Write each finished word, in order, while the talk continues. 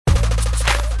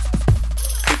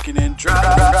Thinking and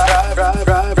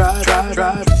driving,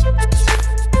 drive.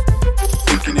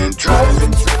 Thinking and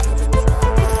driving,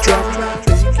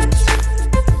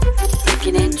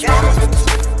 thinking and driving,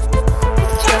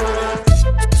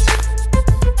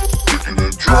 thinking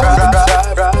and driving,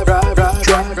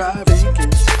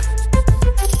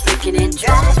 thinking and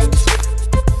driving,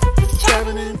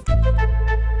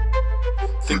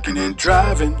 thinking and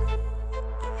driving.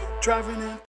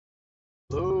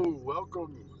 Hello,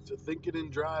 welcome to Thinking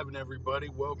and Driving, everybody.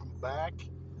 Welcome back.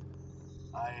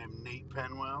 I am Nate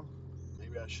Penwell.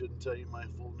 Maybe I shouldn't tell you my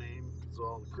full name because of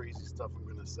all the crazy stuff I'm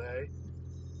going to say.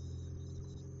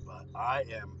 But I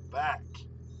am back.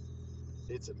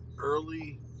 It's an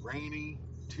early, rainy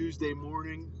Tuesday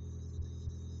morning,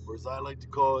 or as I like to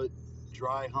call it,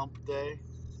 dry hump day.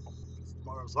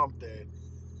 Tomorrow's hump day.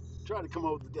 I'm trying to come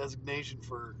up with a designation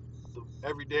for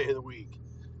every day of the week.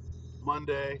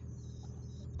 Monday,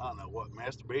 I don't know what,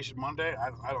 Masturbation Monday? I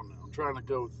don't know. I'm trying to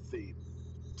go with the theme.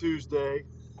 Tuesday,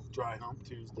 Dry Hump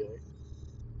Tuesday.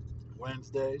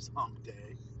 Wednesday's Hump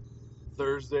Day.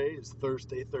 Thursday is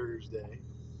Thursday.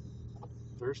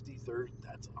 Thirsty Thursday,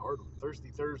 that's a hard one. Thirsty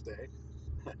Thursday.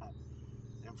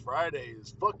 And Friday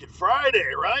is fucking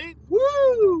Friday, right?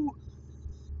 Woo!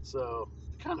 So,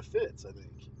 it kind of fits, I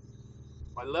think.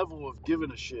 My level of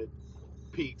giving a shit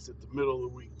peaks at the middle of the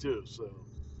week, too, so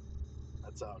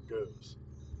that's how it goes.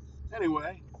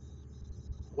 Anyway,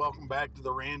 welcome back to the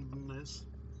randomness.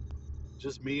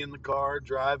 Just me in the car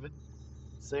driving,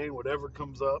 saying whatever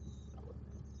comes up.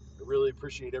 I really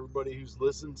appreciate everybody who's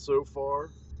listened so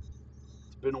far.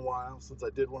 It's been a while since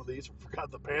I did one of these. I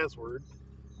forgot the password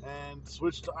and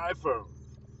switched to iPhone.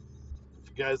 If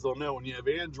you guys don't know, when you have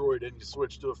Android and you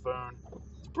switch to a phone,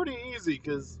 it's pretty easy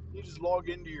because you just log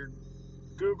into your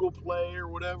Google Play or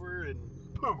whatever and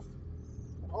poof,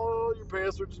 all your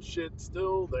passwords and shit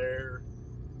still there.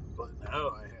 But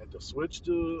no, I had to switch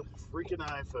to a freaking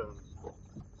iPhone.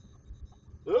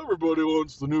 Everybody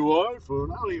wants the new iPhone.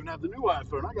 I don't even have the new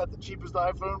iPhone. I got the cheapest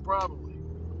iPhone probably.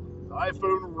 The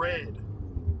iPhone Red.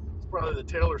 It's probably the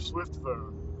Taylor Swift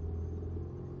phone.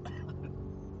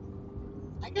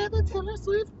 I got the Taylor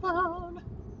Swift phone.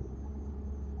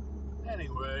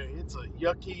 Anyway, it's a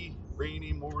yucky,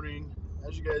 rainy morning.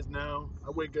 As you guys know,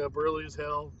 I wake up early as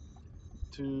hell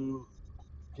to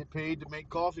get paid to make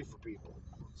coffee for people.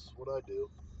 That's what I do.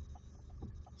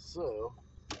 So,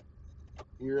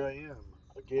 here I am,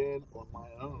 again on my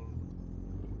own,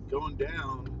 going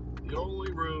down the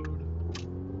only road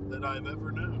that I've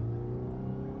ever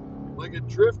known. Like a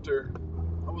drifter,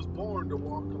 I was born to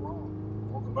walk alone.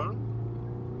 Walk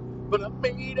alone? But I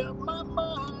made up my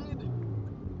mind.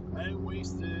 I ain't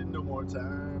wasting no more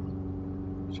time.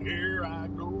 Here I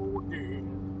go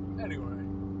again. Anyway,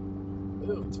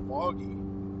 ew, it's foggy.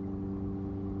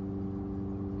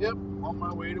 Yep, on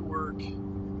my way to work.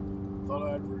 Thought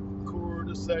I'd record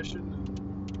a session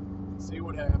and see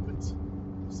what happens.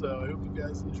 So I hope you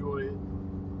guys enjoy it.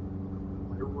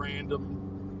 My random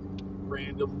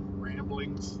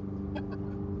ramblings.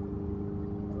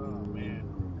 Oh man.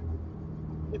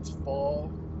 It's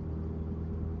fall.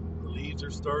 The leaves are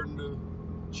starting to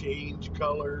change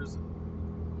colors.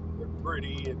 They're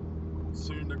pretty and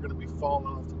soon they're gonna be falling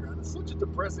off the ground. It's such a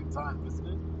depressing time, isn't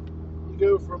it? You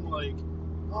go from like,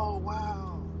 oh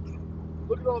wow,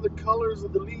 look at all the colors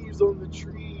of the leaves on the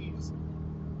trees,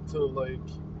 to like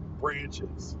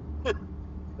branches.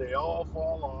 They all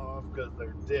fall off because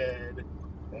they're dead,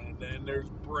 and then there's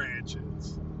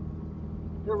branches.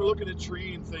 You ever look at a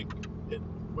tree and think,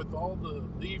 with all the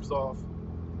leaves off,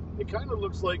 it kind of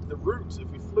looks like the roots. If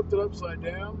you flipped it upside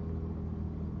down,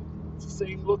 it's the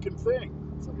same looking thing.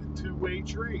 It's like a two-way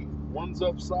tree. One's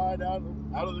upside out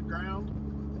of the ground,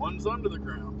 one's under the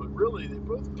ground, but really they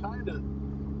both kind of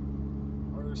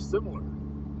are similar.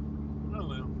 I don't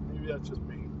know, maybe that's just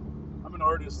me. I'm an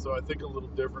artist, so I think a little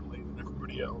differently than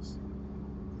everybody else.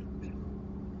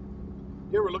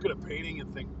 You ever look at a painting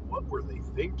and think, what were they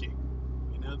thinking?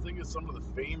 You know, think of some of the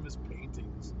famous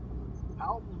paintings.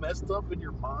 How messed up in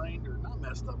your mind, or not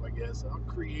messed up, I guess, how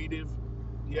creative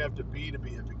do you have to be a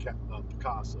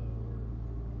Picasso, or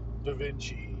Da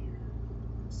Vinci,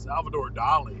 or Salvador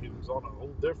Dali, who's on a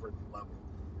whole different level.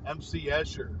 MC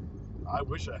Escher. I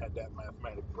wish I had that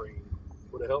mathematic brain.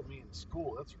 Would have helped me in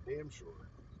school, that's for damn sure.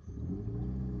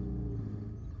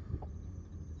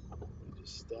 Let me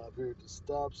just stop here at the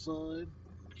stop sign.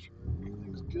 Make sure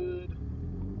everything's good.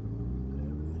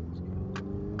 Everything's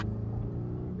good.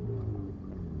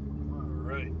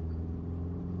 Alright.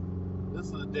 This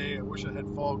is the day I wish I had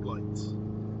fog lights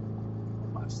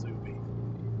on my Subi.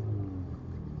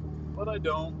 But I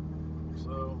don't.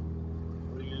 So,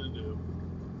 what are you going to do?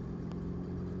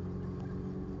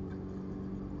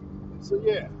 So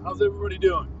yeah, how's everybody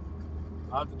doing?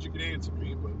 Not that you can answer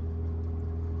me, but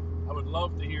I would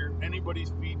love to hear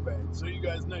anybody's feedback. So you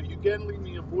guys know you can leave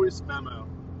me a voice memo.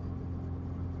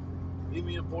 Leave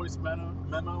me a voice memo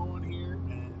on here,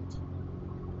 and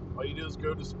all you do is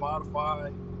go to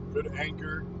Spotify, go to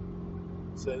Anchor.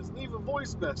 It says leave a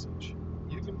voice message.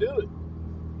 You can do it.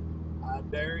 I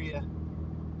dare you.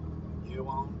 You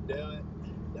won't do it.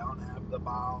 Don't have the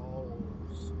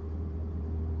balls.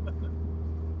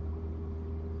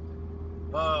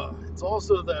 It's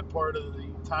also that part of the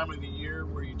time of the year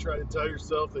where you try to tell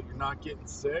yourself that you're not getting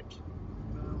sick.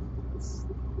 You know, it's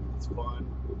fun.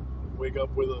 Wake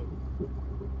up with a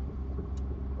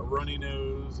runny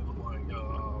nose, and I'm like,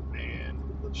 oh man,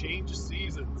 the change of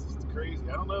seasons is crazy.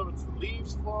 I don't know if it's the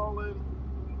leaves falling.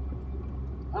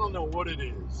 I don't know what it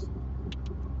is.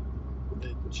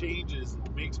 It changes.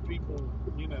 It makes people,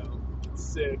 get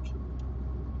sick.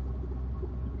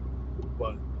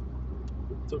 But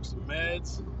took some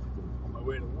meds on my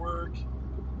way to work.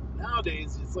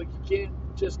 Nowadays, it's like you can't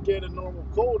just get a normal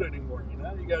cold anymore. You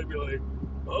got to be like,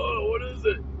 oh, what is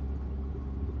it?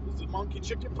 Is it monkey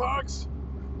chicken pox?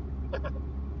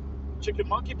 Chicken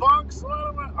monkey pox?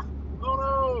 Oh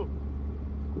no,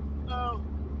 no,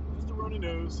 just a runny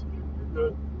nose.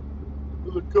 You're good.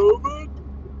 Is it COVID?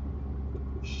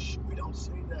 Shh, we don't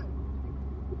say that.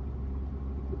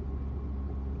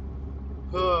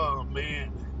 Oh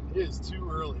man, it is too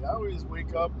early. I always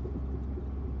wake up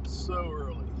so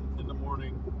early in the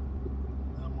morning,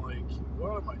 and I'm like,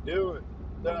 what am I doing?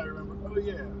 Then I remember, oh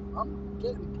yeah, I'm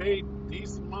getting paid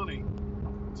decent money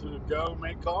to go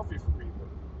make coffee for people.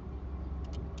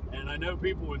 And I know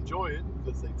people enjoy it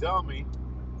because they tell me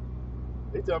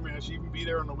I should even be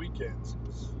there on the weekends.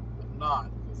 I'm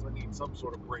not, because I need some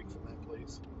sort of break from that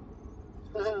place.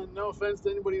 No offense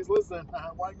to anybody who's listening.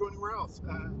 Why go anywhere else?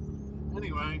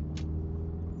 Anyway,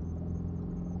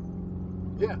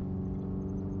 yeah,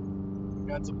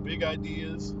 got some big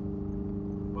ideas.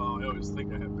 Well, I always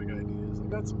think I have big ideas. I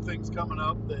got some things coming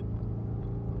up that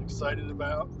I'm excited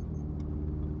about.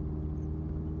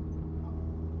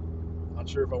 Not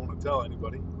sure if I want to tell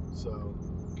anybody, so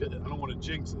I don't want to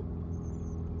jinx it.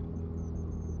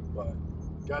 But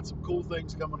got some cool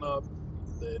things coming up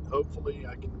that hopefully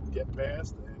I can get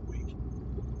past and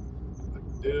I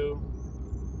can do.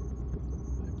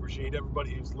 I appreciate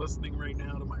everybody who's listening right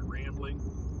now to my rambling.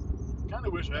 Kind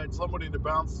of wish I had somebody to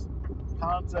bounce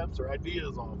concepts or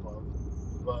ideas off of,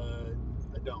 but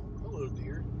I don't. Hello,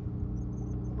 dear.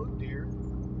 Hello, deer.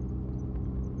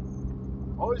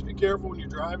 Always be careful when you're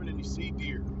driving and you see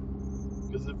deer,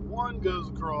 because if one goes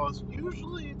across,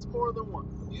 usually it's more than one.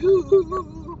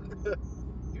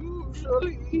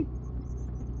 Usually.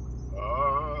 I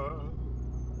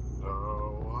know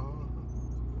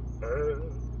I had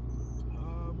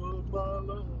time of my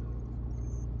life.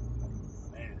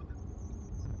 Man.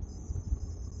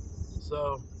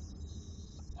 So,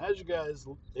 as you guys,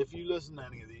 if you listen to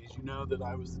any of these, you know that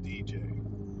I was the DJ.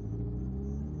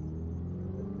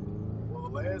 Well,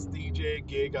 the last DJ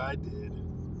gig I did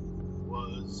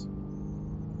was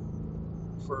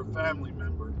for a family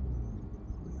member,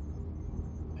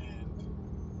 and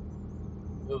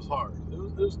it was hard. It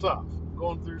was tough.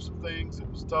 Going through some things, it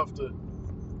was tough to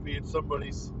be at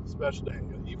somebody's special day.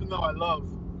 Even though I love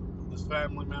this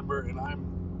family member and I'm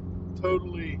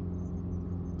totally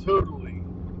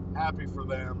happy for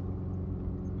them,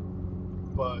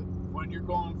 but when you're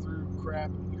going through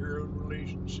crap in your own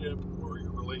relationship, or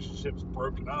your relationship's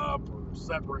broken up or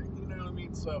separate, you know what I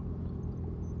mean? So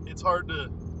it's hard to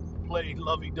play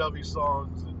lovey-dovey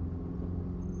songs and,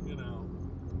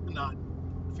 not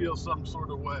feel some sort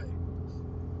of way.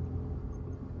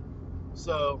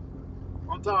 So,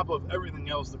 on top of everything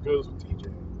else that goes with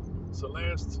DJing. So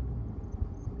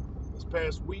this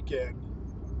past weekend,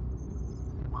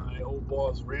 my old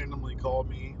boss randomly called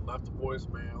me, left a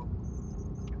voicemail,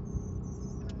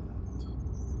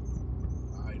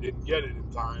 and I didn't get it in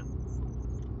time,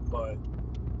 but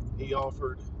he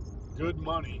offered good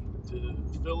money to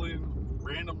fill in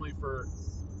randomly for,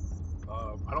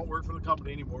 I don't work for the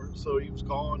company anymore, so he was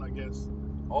calling, I guess,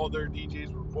 all their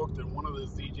DJs were booked, and one of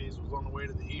those DJs was on the way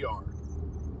to the ER,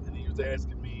 and he was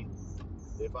asking me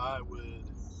if I would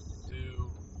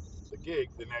do the gig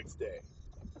the next day.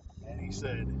 And he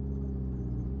said,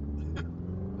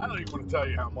 I don't even want to tell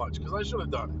you how much, because I should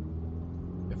have done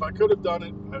it. If I could have done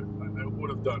it, I would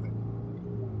have done it.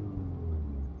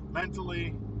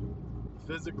 Mentally,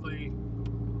 physically,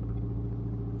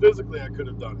 I could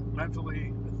have done it.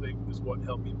 Mentally, I think, is what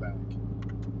held me back.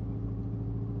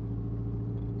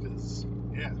 Because,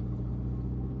 yeah,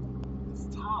 it's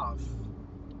tough.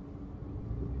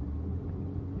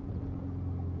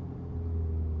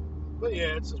 But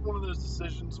yeah, it's just one of those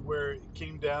decisions where it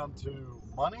came down to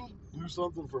money, do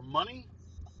something for money,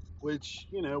 which,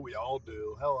 we all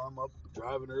do. Hell, I'm up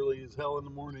driving early as hell in the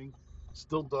morning,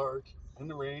 still dark, in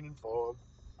the rain and fog,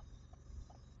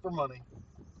 for money,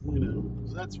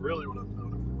 'cause that's really what I'm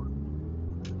doing it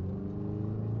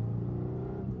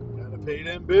for. Gotta pay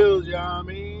them bills, you know what I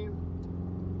mean?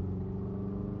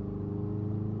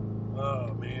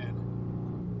 Oh, man.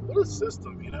 What a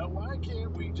system, Why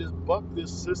can't we just buck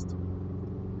this system?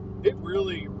 It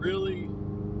really, really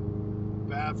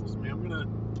baffles me. I'm going to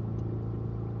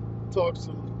talk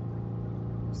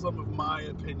some of my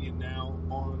opinion now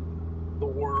on the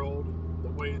world, the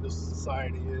way the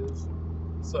society is.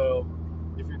 So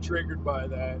if you're triggered by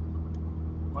that,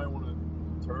 you might want to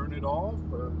turn it off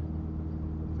or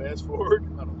fast forward.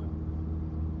 I don't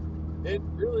know. It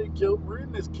really killed. We're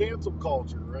in this cancel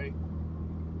culture, right?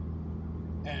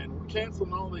 And we're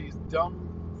canceling all these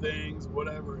dumb things,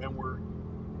 whatever, and we're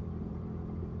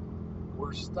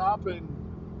stopping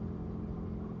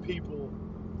people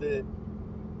that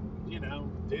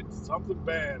did something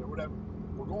bad or whatever.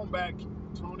 We're going back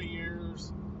 20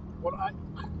 years.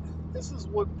 This is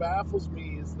what baffles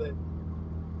me is that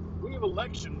we have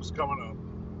elections coming up.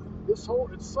 It's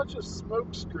such a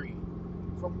smokescreen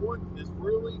from what is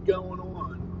really going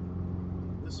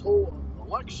on. This whole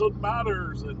election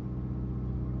matters, and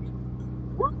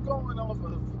we're going off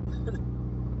of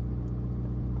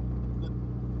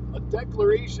a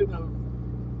declaration of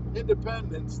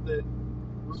independence that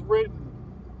was written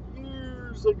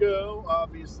years ago,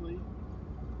 obviously,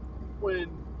 when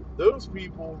those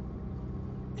people,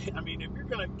 if you're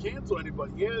going to cancel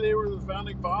anybody, yeah, they were the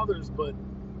founding fathers, but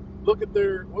look at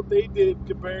what they did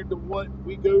compared to what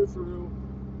we go through.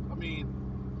 I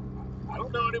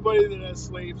don't know anybody that has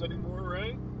slaves anymore,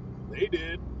 right? They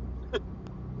did.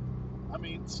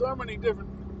 So many different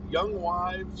young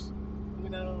wives,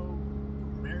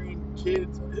 marrying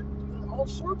kids, all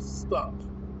sorts of stuff,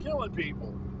 killing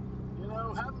people,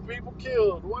 having people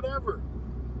killed, whatever.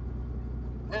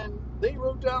 And they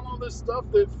wrote down all this stuff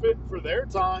that fit for their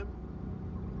time.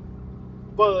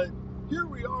 But here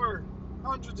we are,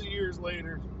 hundreds of years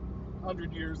later,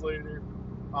 100 years later.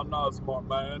 I'm not a smart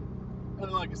man.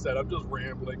 And like I said, I'm just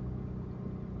rambling.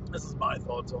 This is my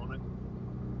thoughts on it.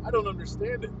 I don't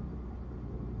understand it.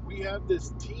 We have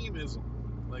this teamism.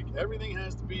 Like, everything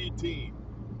has to be a team.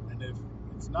 And if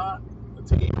it's not a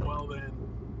team, well, then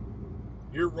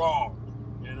you're wrong,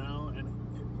 And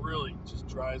it really just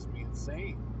drives me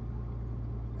insane.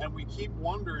 And we keep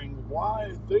wondering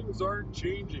why things aren't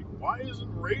changing. Why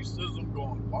isn't racism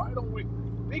gone? Why don't we?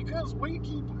 Because we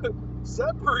keep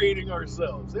separating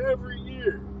ourselves every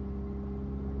year.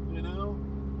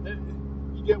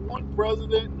 You get one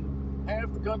president and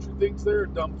half the country thinks they're a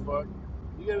dumb fuck.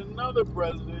 You get another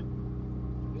president,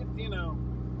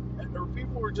 or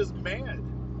people are just mad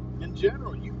in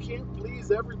general. You can't please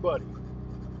everybody.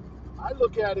 I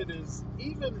look at it as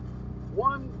even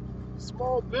one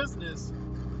small business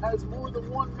has more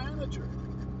than one manager.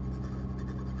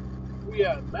 We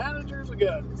got managers, we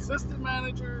got an assistant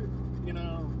manager,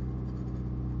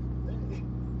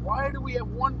 Why do we have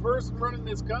one person running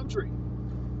this country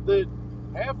that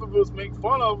half of us make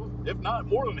fun of, if not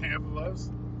more than half of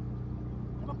us?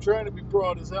 And I'm trying to be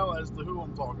broad as hell as to who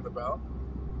I'm talking about.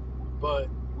 But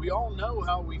we all know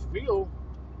how we feel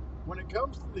when it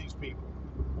comes to these people.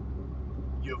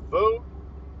 You vote,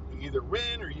 you either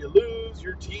win or you lose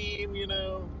your team,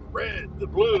 the red, the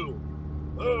blue.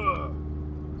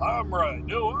 I'm right.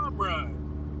 No, I'm right.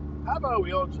 How about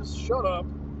we all just shut up,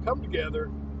 come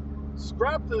together,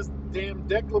 scrap this damn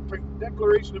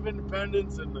Declaration of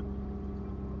Independence and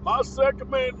my Second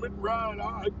Amendment right?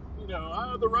 I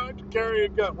have the right to carry a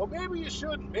gun. Well, maybe you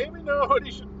shouldn't. Maybe nobody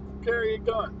should carry a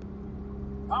gun.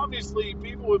 Obviously,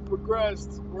 people have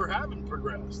progressed or haven't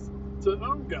progressed to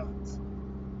own guns.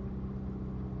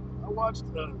 I watched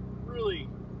a really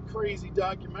crazy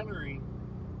documentary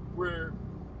where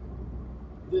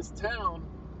this town,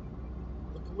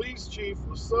 the police chief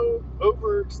was so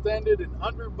overextended and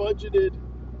under budgeted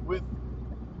with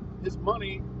his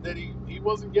money that he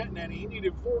wasn't getting any. He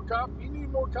needed more cop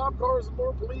cars and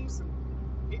more police, and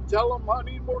he'd tell them, I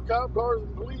need more cop cars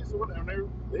and police, and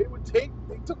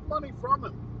they took money from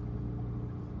him.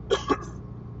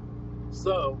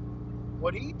 So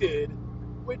what he did,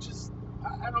 which is,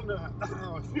 I don't know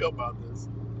how I feel about this,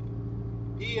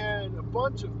 he had a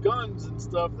bunch of guns and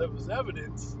stuff that was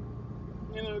evidence,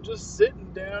 just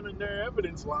sitting down in their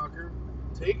evidence locker,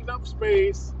 taking up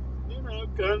space,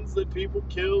 guns that people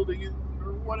killed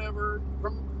or whatever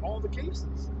from all the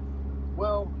cases.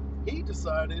 Well, he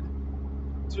decided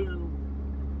to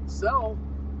sell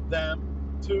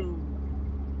them to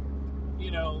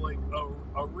like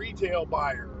a retail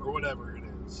buyer or whatever it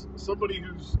is, somebody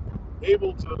who's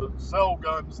able to sell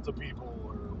guns to people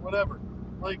or whatever.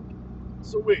 Like,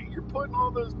 so wait, you're putting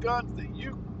all those guns that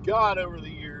you got over the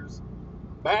years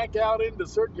back out into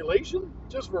circulation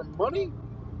just for money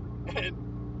and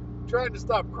trying to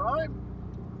stop crime?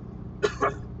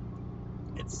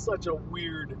 It's such a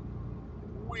weird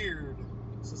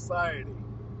society.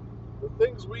 The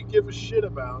things we give a shit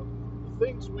about, the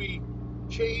things we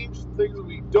change, the things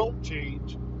we don't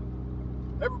change.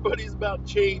 Everybody's about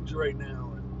change right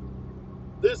now, and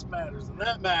this matters and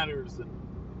that matters, and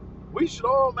we should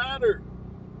all matter.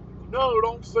 No,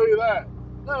 don't say that.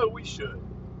 No, we should.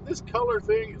 This color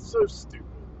thing is so stupid.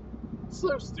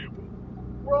 So stupid.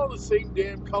 We're all the same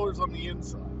damn colors on the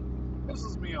inside.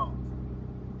 Pisses me off.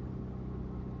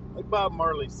 Like Bob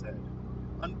Marley said,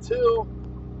 until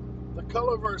the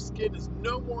color of our skin is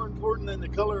no more important than the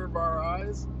color of our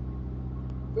eyes,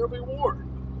 there'll be war.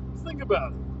 Just think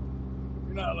about it.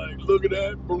 You're not like, look at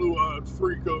that blue-eyed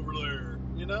freak over there.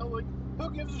 Like,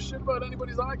 who gives a shit about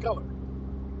anybody's eye color?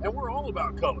 And we're all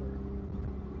about color.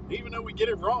 Even though we get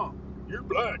it wrong. You're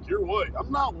black, you're white.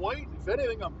 I'm not white. If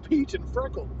anything, I'm peach and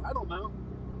freckled. I don't know.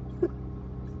 I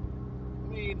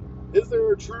mean, is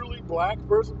there a truly black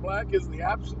person? Black is the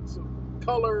absence of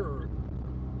color, or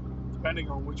depending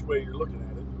on which way you're looking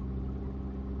at it.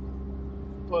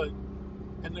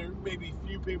 And there may be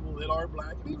few people that are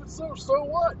black, and even so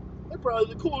what? They're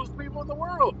probably the coolest people in the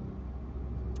world.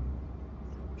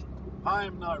 I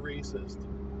am not racist.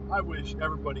 I wish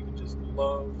everybody could just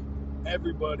love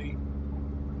everybody.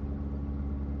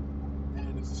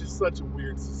 And it's just such a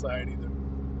weird society that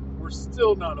we're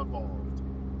still not evolved.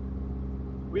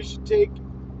 We should take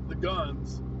the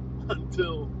guns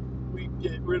until we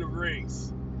get rid of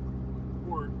race.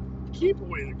 Or keep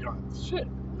away the guns. Shit.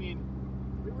 I mean,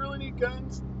 we really need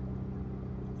guns?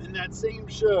 In that same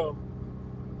show,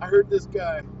 I heard this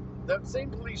guy, that same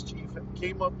police chief,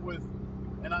 came up with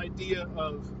an idea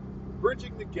of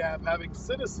bridging the gap, having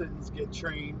citizens get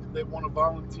trained that want to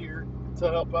volunteer to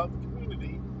help out the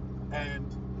community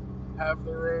and have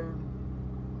their own,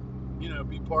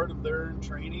 be part of their own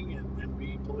training and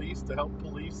be police to help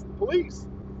police the police,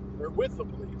 or with the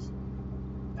police.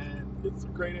 And it's a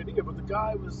great idea. But the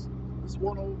guy was this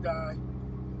one old guy,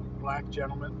 black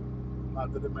gentleman,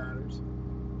 not that it matters,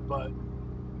 but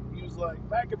he was like,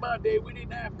 back in my day, we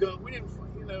didn't have guns, we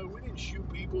didn't shoot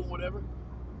people and whatever.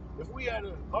 If we had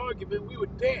an argument, we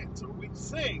would dance, or we'd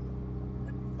sing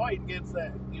and fight against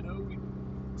that. We'd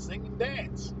sing and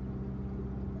dance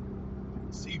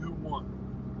and see who won.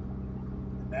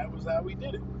 And that was how we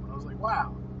did it. I was like,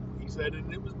 wow. He said,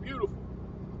 and it was beautiful.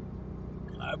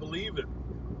 And I believe it.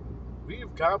 We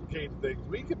have complicated things.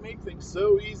 We can make things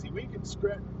so easy. We can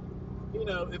scrap.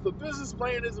 If a business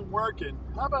plan isn't working,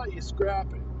 how about you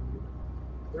scrap it?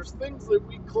 There's things that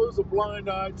we close a blind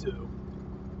eye to.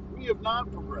 We have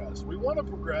not progressed. We want to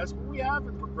progress, but we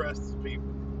haven't progressed as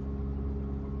people.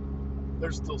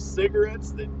 There's still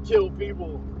cigarettes that kill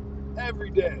people every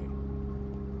day.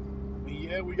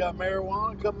 Yeah, we got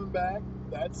marijuana coming back.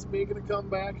 That's making a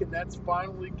comeback, and that's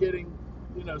finally getting,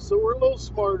 so we're a little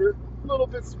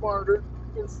bit smarter,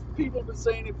 because people have been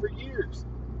saying it for years.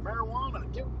 Marijuana,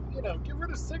 get rid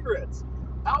of cigarettes.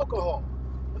 Alcohol,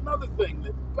 another thing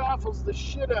that baffles the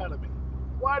shit out of me.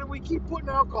 Why do we keep putting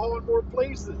alcohol in more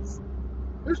places?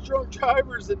 There's drunk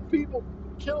drivers and people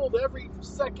killed every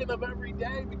second of every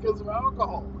day because of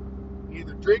alcohol.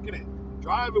 Either drinking it,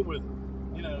 driving with it.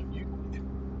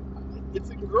 It's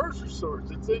in grocery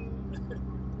stores.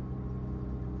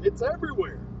 It's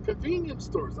everywhere. Convenience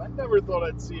stores. I never thought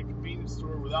I'd see a convenience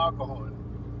store with alcohol in it.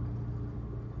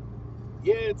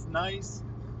 Yeah, it's nice,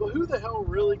 but who the hell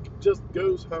really just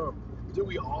goes home? Do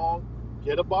we all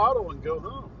get a bottle and go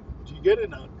home? Do you get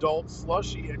an adult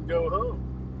slushie and go home?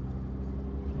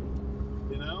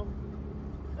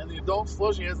 And the adult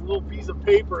slushie has a little piece of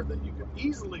paper that you can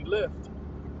easily lift,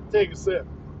 take a sip,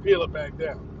 peel it back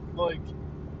down.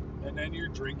 And then you're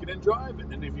drinking and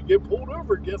driving. And if you get pulled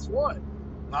over, guess what?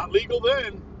 Not legal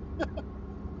then.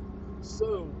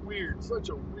 So weird. Such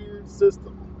a weird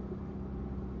system.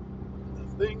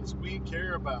 The things we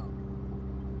care about.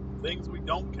 Things we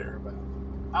don't care about.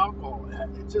 Alcohol.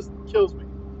 It just kills me.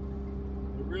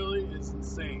 It really is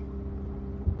insane.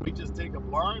 We just take a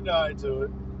blind eye to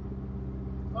it.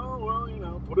 Oh, well,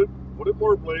 put it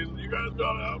more places. You guys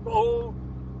got alcohol?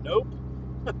 Nope.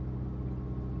 I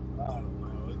don't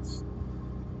know.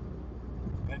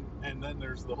 And then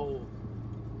there's the whole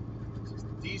just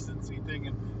decency thing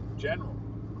in general.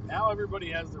 Now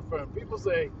everybody has their phone. People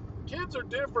say kids are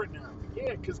different now.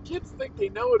 Yeah, because kids think they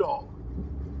know it all.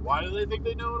 Why do they think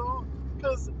they know it all?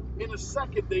 Because in a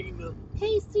second they can go,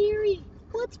 hey Siri,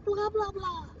 what's blah blah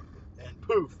blah? And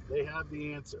poof, they have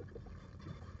the answer.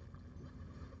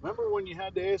 Remember when you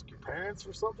had to ask your parents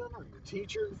for something or your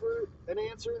teacher for an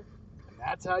answer? And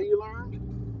that's how you learned?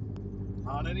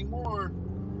 Not anymore.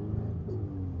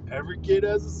 Every kid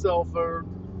has a cell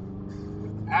phone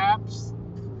with apps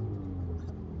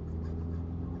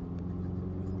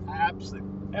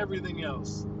and everything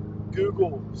else.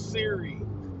 Google, Siri,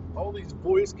 all these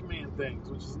voice command things,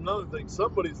 which is another thing.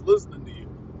 Somebody's listening to you.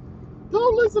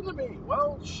 Don't listen to me.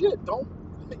 Well, shit, don't.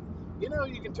 You know,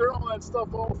 you can turn all that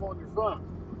stuff off on your phone.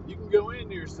 You can go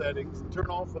into your settings and turn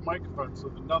off the microphone so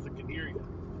that nothing can hear you.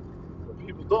 But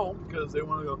people don't because they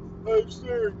want to go, hey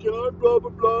Siri, can I blah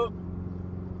blah blah?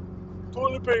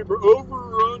 Toilet paper, over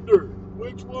or under?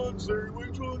 Which one, Siri?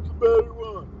 Which one's the better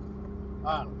one?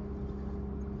 I don't know.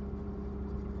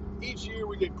 Each year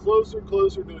we get closer and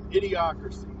closer to an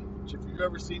idiocracy, which if you've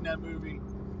ever seen that movie,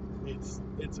 it's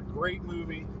a great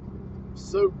movie.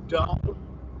 So dumb,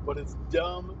 but it's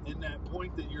dumb in that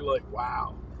point that you're like,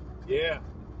 wow, yeah,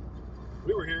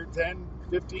 we were here 10,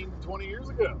 15, 20 years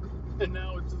ago, and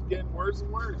now it's just getting worse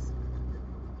and worse.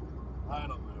 I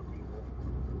don't know, people.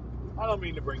 I don't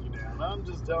mean to bring you down. I'm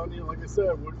just telling you, like I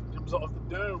said, what comes off the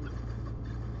dome, and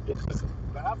it just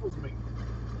baffles me.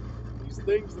 These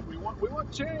things that we want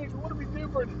change, we want to be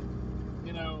different.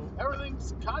 You know,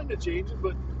 everything's kind of changing,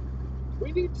 but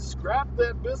we need to scrap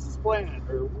that business plan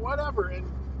or whatever and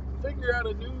figure out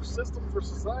a new system for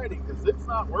society because it's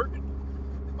not working.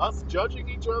 Us judging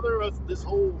each other, this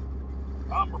whole,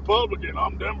 I'm Republican,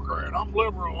 I'm Democrat, I'm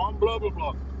liberal, I'm blah, blah,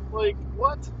 blah. Like,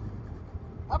 what?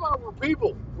 How about we're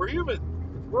people? We're human.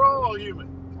 We're all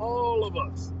human. All of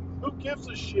us. Who gives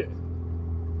a shit?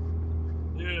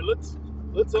 Yeah, let's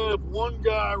have one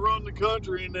guy run the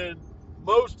country and then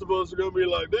most of us are going to be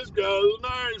like, this guy's an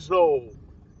asshole.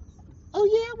 Oh,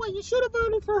 yeah? Well, you should have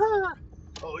voted for her.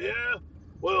 Oh, yeah?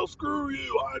 Well, screw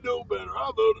you. I know better.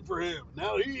 I voted for him.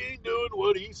 Now he ain't doing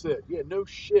what he said. Yeah, no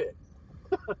shit.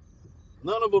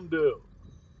 None of them do.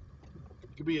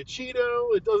 It could be a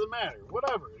Cheeto. It doesn't matter.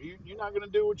 Whatever. You're not going to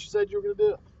do what you said you were going to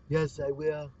do. Yes, I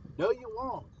will. No, you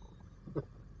won't.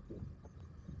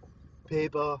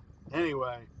 People.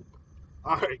 Anyway.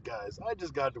 All right, guys. I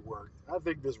just got to work. I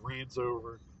think this rant's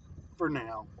over for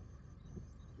now.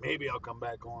 Maybe I'll come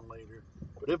back on later.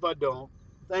 But if I don't,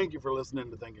 thank you for listening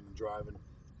to Thinking and Driving.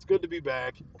 It's good to be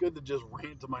back. Good to just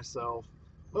rant to myself.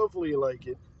 Hopefully you like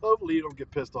it. Hopefully you don't get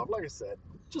pissed off. Like I said,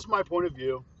 just my point of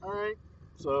view. All right?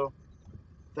 So,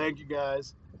 thank you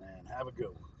guys, and have a good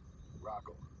one. Rock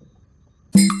on.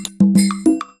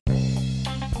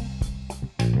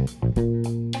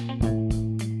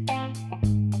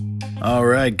 All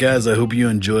right, guys, I hope you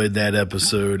enjoyed that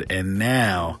episode. And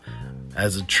now,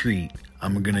 as a treat,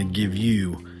 I'm going to give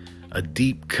you a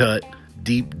deep cut,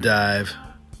 deep dive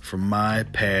from my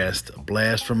past, a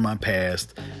blast from my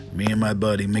past. Me and my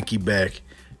buddy Mickey Beck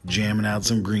jamming out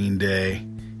some Green Day.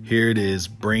 Here it is,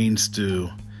 Brain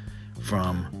Stew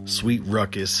from Sweet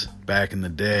Ruckus back in the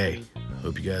day.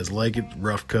 Hope you guys like it.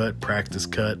 Rough cut, practice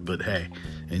cut, but hey,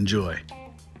 enjoy.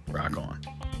 Rock on.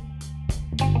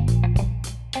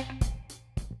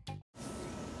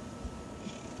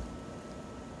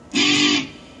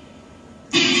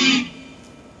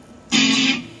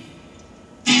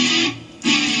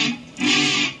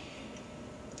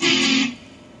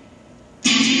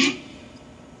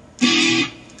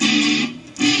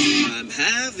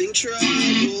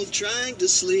 Trouble trying to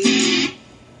sleep.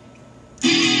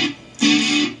 I'm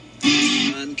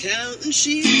counting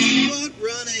sheep, but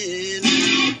running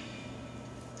out.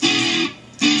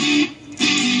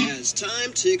 As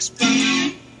time ticks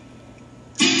by,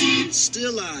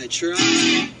 still I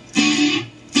try.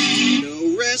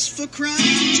 No rest for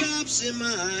crime drops in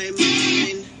my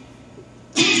mind.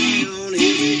 On my own,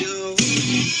 here we go.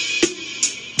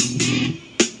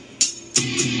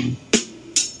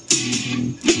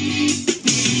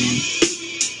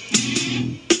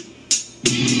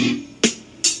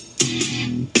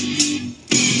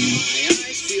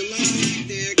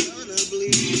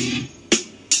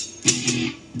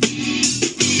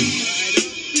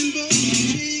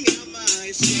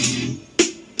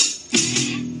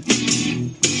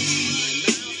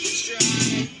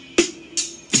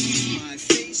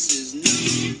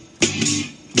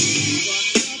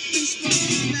 Fucked up and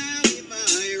spun out in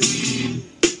my room.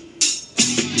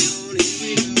 On my own.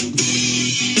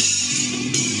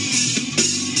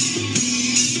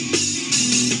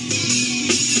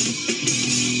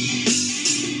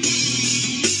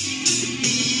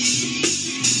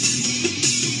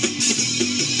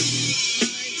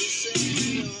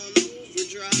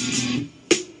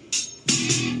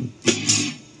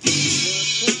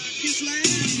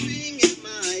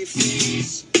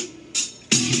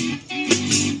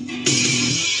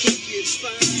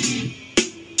 expire.